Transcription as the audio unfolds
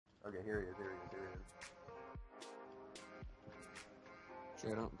Okay, here he is, here he is, here he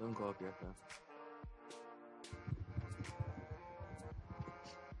is. Sure, don't go up yet, though.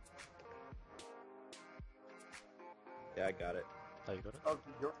 Yeah, I got it. Oh, you got it? Oh,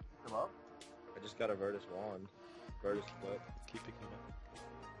 did you pick him up? I just got a Virtus wand. Virtus book. Keep picking it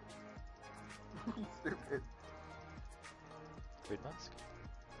up. Stupid. Green mask?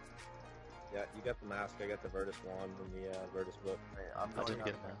 Yeah, you got the mask, I got the Virtus wand and the Virtus book. Hey, I'm I going didn't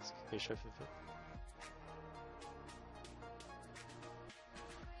get a out. mask. Here, show for fit.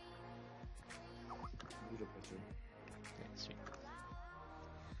 Need a picture. Yeah, sweet.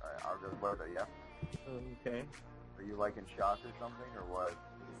 Alright, I'll just load it, yeah? Okay. Are you like in shock or something, or what?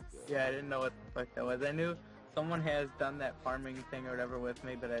 Yeah, I didn't know what the fuck that was. I knew someone has done that farming thing or whatever with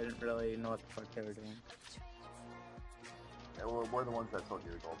me, but I didn't really know what the fuck they were doing. Yeah, well, we're the ones that sold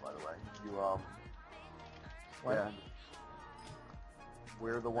you the gold, by the way. You, What? yeah.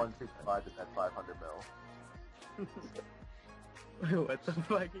 We're the ones who provided that 500 mil. What the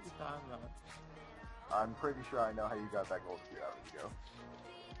fuck are you talking about? I'm pretty sure I know how you got that gold a few hours ago.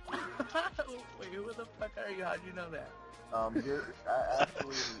 Wait, who the fuck are you? How'd you know that?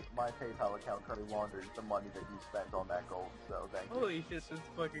 Actually, my PayPal account currently launders the money that you spent on that gold, so thank you. Holy shit, this is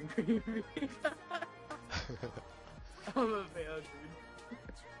fucking creepy. I'm a fail,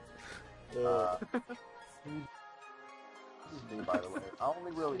 dude. Me, by the way. I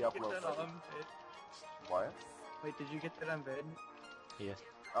only really Did you upload get that on vid? What? Wait, did you get that on vid? Yeah.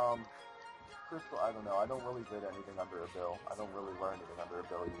 Kristil, I don't know. I don't really bid anything under a bill. I don't really learn anything under a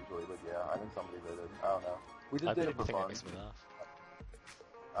bill usually, but yeah, I think somebody bidded. I don't know. We just I did it didn't for think fun. it makes me laugh.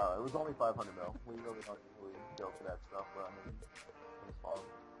 It was only 500 mil. We really don't usually go for that stuff, but I mean, it was fun.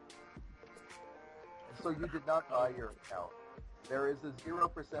 So you did not buy your account. There is a 0%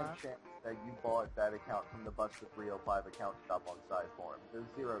 chance that you bought that account from the Buster 305 account shop on side form. There's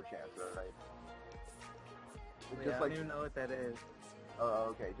 0 chance, right? Wait, Just I don't even know what that is.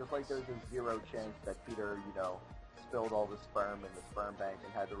 Oh, okay. Just like there's a 0 chance that Peter, you know, spilled all the sperm in the sperm bank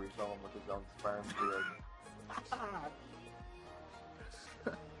and had to refill him with his own sperm.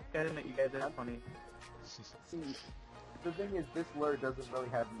 You guys are funny. See, the thing is, this lure doesn't really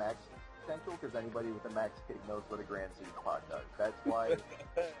have max potential because anybody with a max pig knows what a grand seed pot does. That's why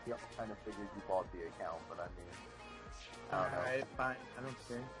you kind of figured you bought the account, but I mean, I don't know. Alright, fine. I don't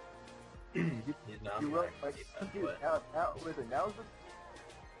care. You really, like, dude, now, listen, now's the...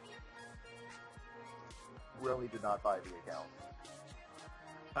 Really did not buy the account.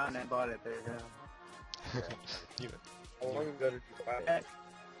 Fine, I bought it. There you go. You How long ago did you buy it?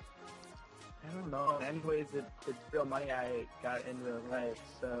 I don't know. Anyways, it's real money I got into life,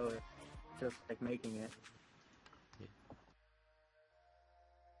 so it's just like making it.